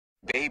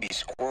Baby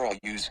squirrel,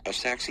 use a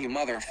sexy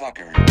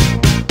motherfucker.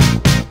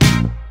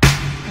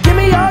 Give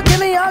me your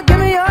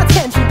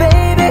attention,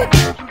 baby.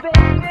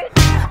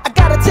 I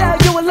gotta tell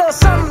you a little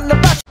something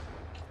about you.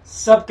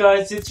 Sup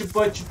guys, it's your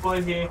boy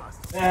here,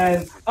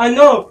 and I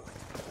know,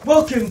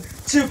 welcome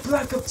to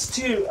Black Ops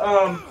 2.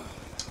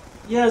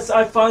 Yes,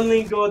 I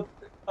finally got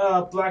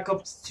Black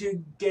Ops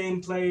 2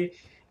 gameplay.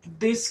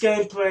 This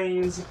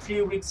gameplay is a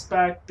few weeks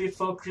back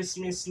before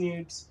Christmas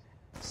noobs,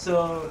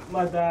 so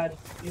my bad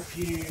if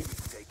you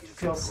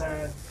feel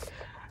sad,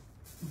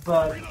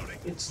 but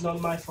it's not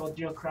my fault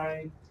you're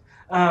crying.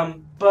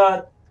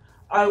 But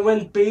I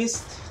went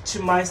based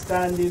to my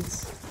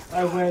standards.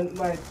 I went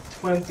like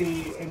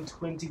 20 and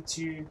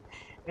 22,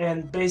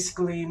 and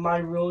basically my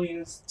rule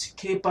is to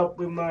keep up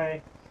with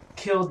my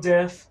kill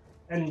death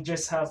and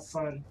just have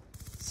fun.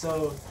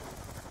 So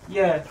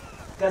yeah,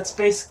 that's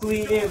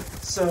basically it.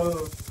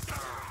 So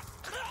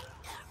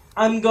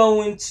I'm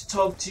going to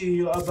talk to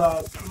you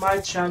about my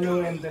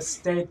channel and the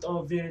state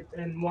of it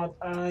and what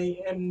I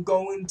am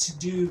going to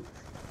do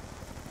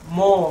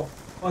more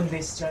on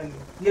this channel.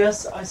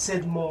 Yes, I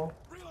said more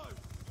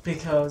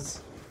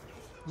because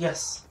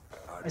yes,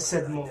 I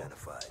said more.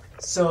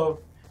 So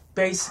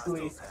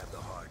basically,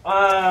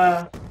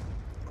 my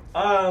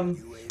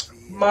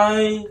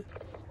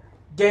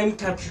game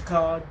capture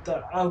card,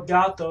 the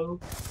Elgato,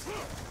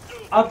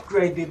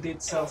 upgraded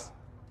itself.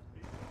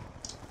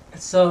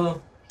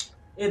 So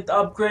it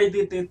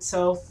upgraded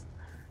itself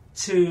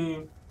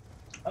to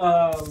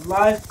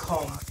live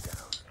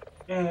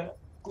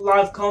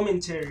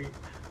commentary.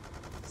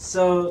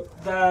 So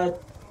that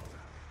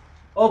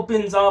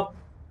opens up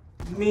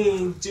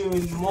me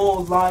doing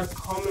more live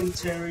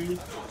commentary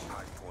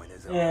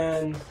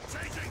and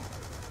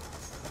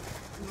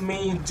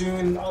me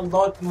doing a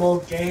lot more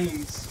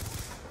games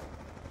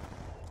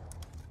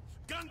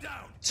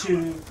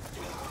to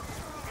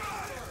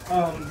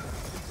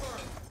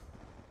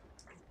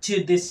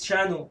this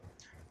channel.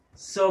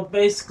 So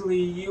basically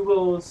you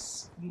will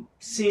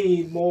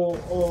see more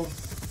of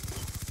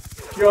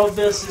bro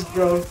versus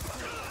bro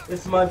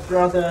if my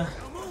brother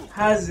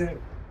hasn't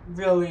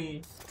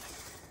really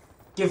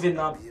given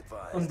up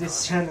on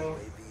this channel,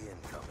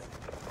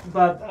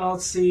 but I'll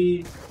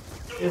see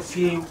if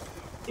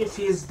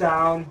he's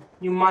down.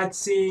 You might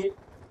see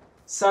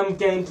some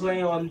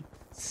gameplay on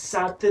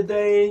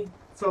Saturday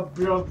for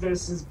bro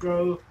versus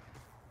bro,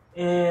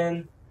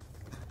 and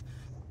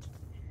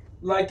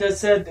like I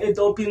said, it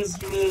opens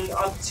me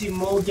up to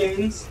more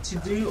games to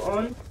do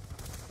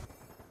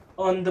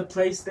on the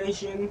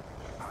PlayStation,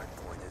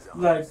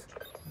 like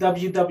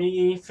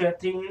WWE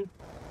 13,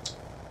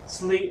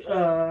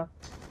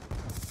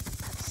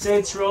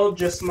 Saints Row,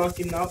 just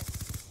mucking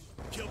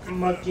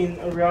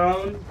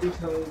around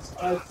because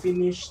I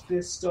finished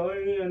this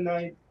story and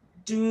I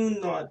do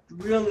not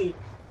really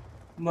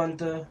want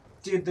to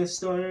do the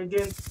story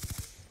again.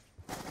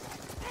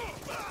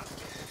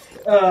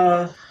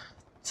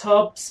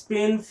 Top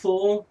Spin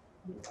 4,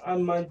 I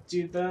might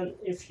do that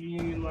if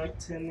you like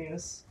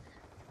tennis.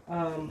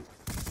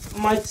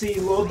 Might see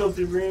Lord of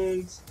the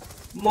Rings,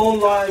 more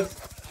live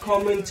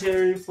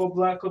commentary for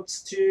Black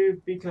Ops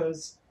 2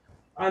 because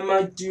I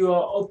might do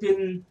an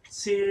open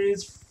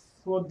series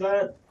for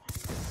that.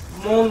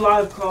 More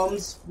live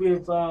comms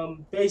with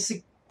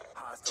basic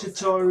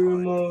tutorial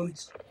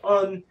modes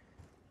on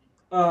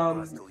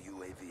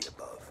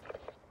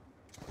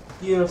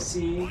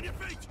UFC,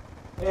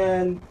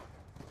 and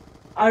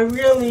I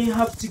really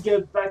have to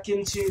get back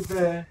into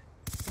the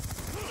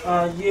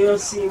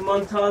UFC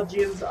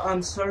montages.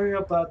 I'm sorry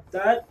about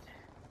that,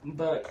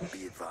 but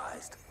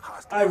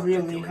I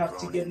really have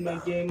to get my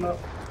game up.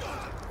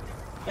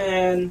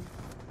 And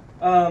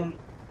I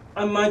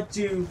might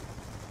do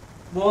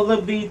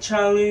Wallaby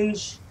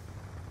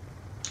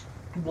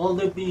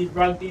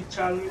Rugby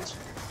Challenge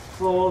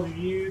for all of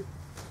you.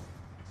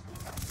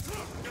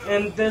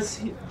 And there's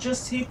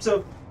just heaps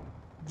of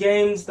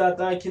games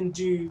that I can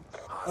do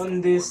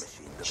on this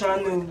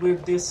channel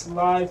with this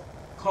live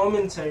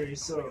commentary.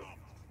 So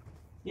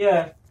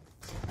yeah,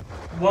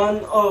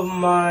 one of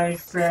my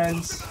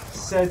friends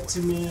said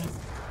to me,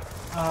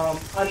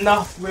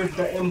 enough with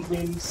the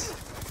emblems,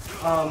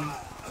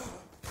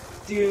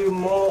 do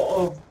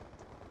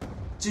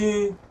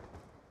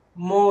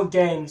more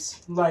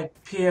games like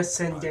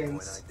PSN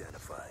games.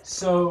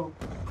 So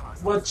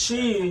what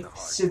she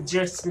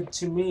suggested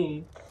to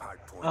me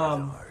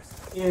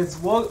is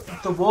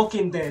The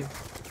Walking Dead.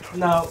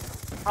 Now,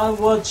 I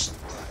watched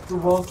The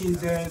Walking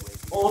Dead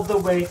all the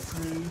way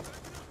through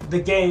the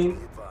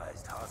game,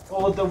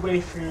 all the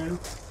way through,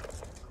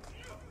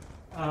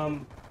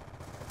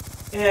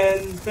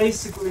 and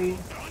basically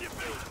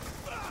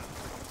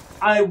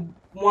I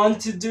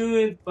want to do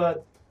it,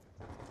 but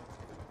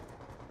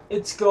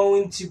it's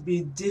going to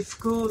be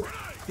difficult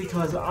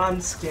because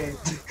I'm scared.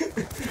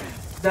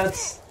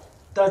 that's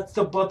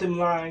the bottom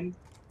line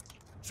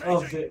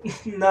of it.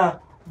 Nah,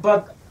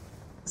 but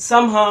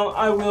somehow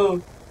I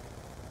will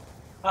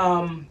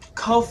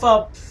cough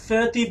up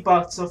 $30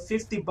 or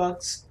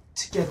 $50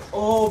 to get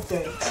all the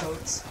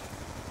episodes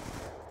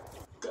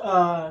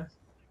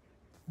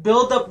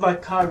build up my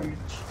courage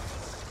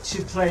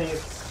to play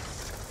it.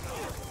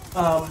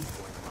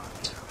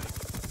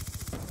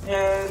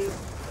 And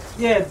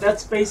yeah,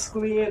 that's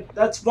basically it.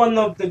 That's one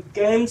of the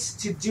games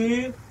to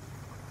do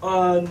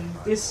on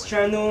this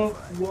channel,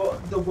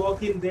 The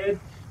Walking Dead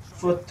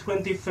for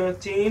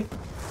 2013.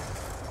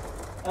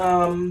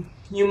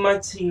 You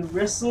might see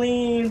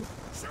wrestling,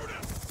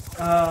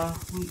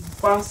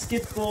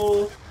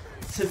 basketball,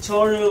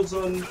 tutorials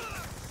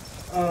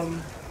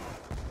on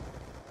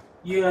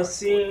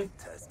UFC.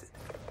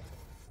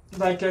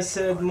 Like I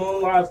said, more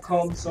live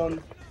comms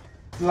on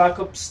Black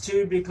Ops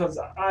 2 because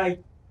I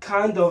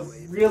kind of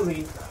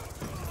really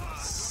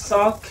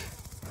suck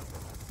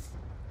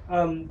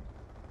when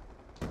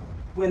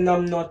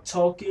I'm not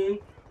talking,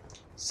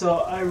 so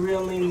I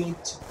really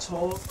need to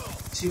talk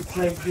to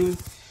play good.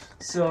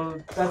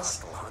 So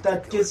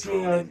that gives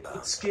me an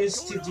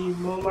excuse to do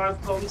more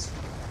live comms.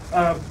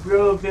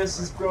 Bro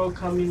versus bro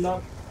coming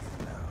up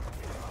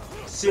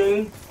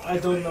soon. I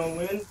don't know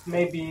when,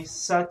 maybe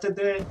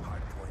Saturday,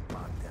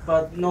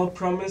 but no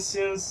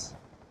promises.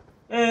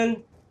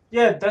 And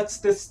yeah, that's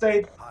the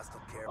state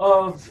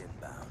of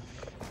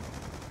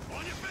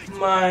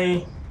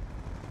my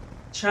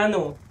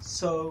channel.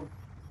 So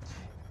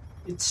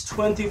it's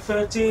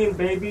 2013,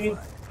 baby.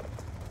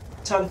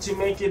 Time to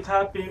make it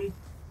happen.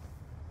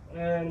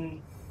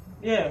 And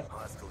yeah,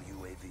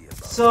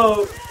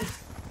 so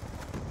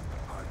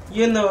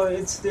you know,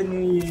 it's the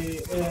new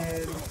year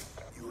and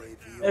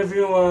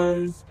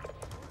everyone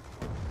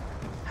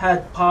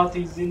had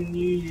parties in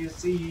New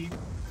Year's Eve,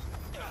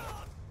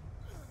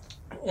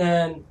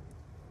 and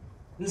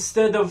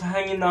instead of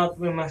hanging out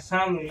with my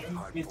family,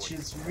 which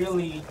is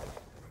really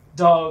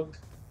dog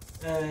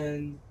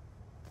and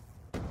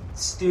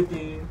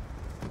stupid,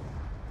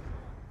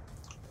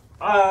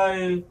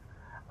 I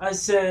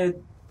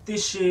said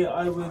this year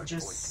I will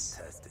just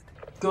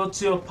go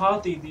to a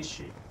party this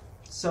year.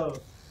 So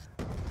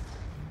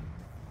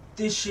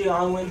this year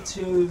I went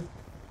to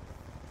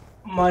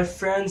my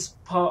friend's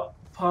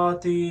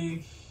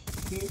party.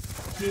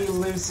 He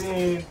lives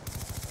in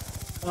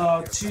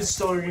a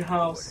 2-story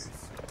house.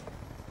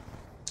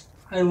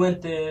 I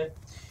went there,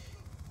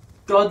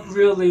 got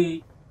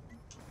really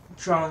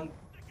drunk,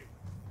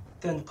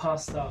 then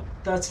passed out.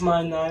 That's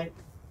my night.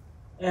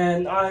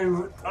 And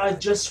I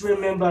just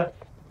remember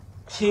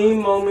key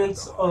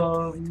moments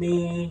of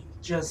me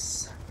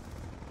just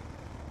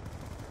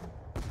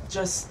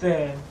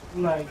there,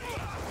 like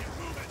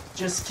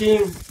just key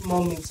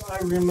moments. I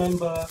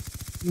remember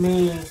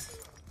me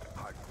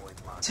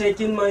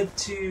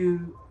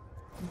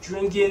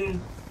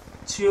drinking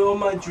 2 of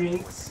my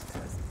drinks,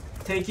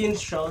 taking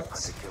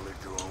shots,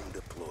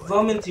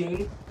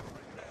 vomiting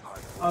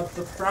out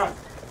the front,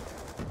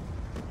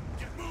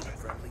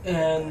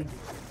 and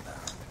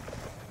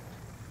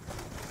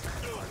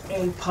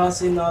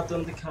passing out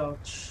on the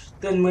couch,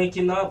 then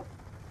waking up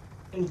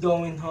and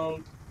going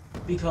home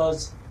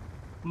because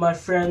my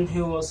friend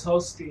who was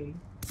hosting,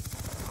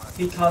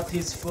 he cut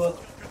his foot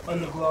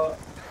on the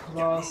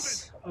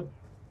glass, a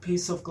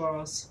piece of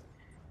glass,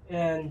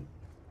 and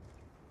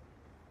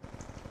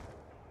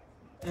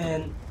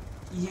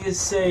you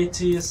say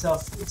to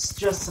yourself, it's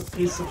just a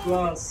piece of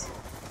glass,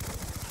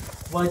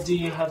 why do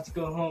you have to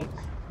go home?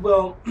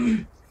 Well,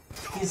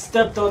 he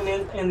stepped on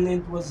it and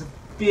it was a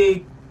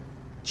big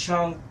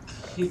chunk.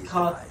 He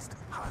cut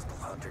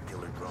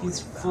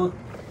his foot,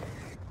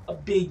 a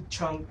big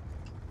chunk.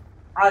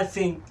 I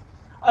think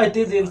I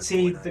didn't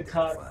see the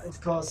cut,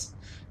 of course,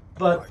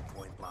 but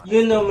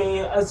you know me,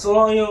 as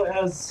loyal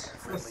as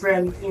a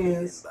friend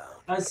is,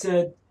 I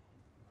said,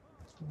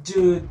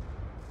 dude,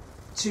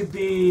 to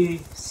be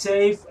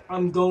safe,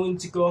 I'm going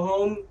to go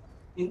home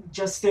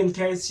just in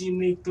case you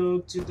need to go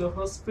to the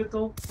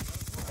hospital.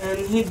 And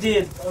he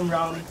did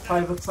around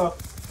 5 o'clock.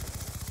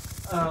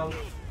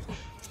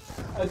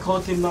 I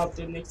called him up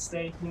the next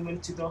day. He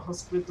went to the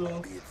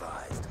hospital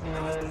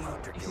and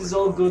he's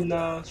all good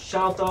now.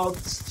 Shout out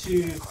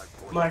to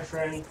my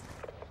friend.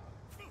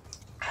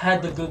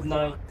 Had a good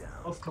night,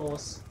 of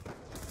course.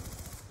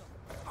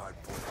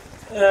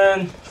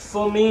 And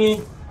for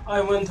me,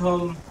 I went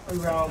home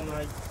around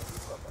like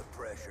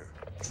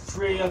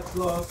 3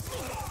 o'clock.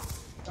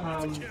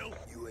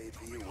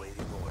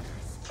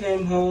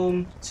 Came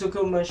home, took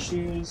off my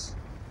shoes.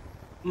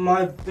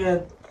 My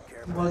bed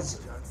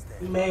was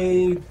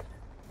made,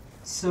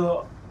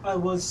 so I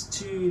was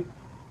too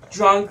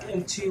drunk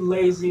and too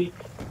lazy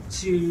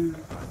to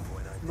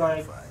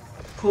like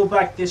pull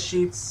back the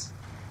sheets.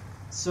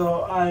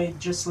 So I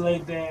just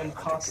laid there and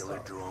passed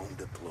out.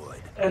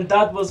 And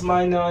that was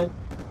my night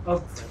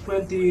of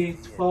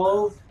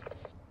 2012.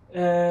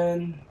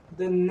 And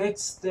the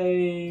next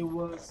day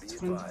was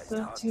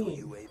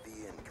 2013.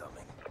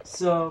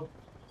 So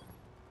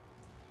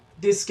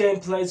this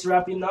gameplay is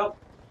wrapping up.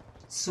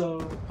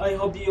 So I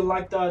hope you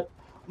like that.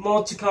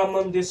 More to come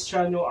on this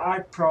channel, I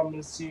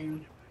promise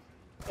you.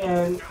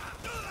 And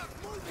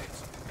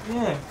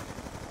yeah,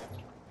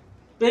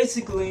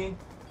 basically,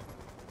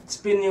 it's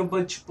been your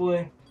butch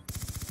boy.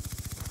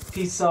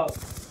 Peace out.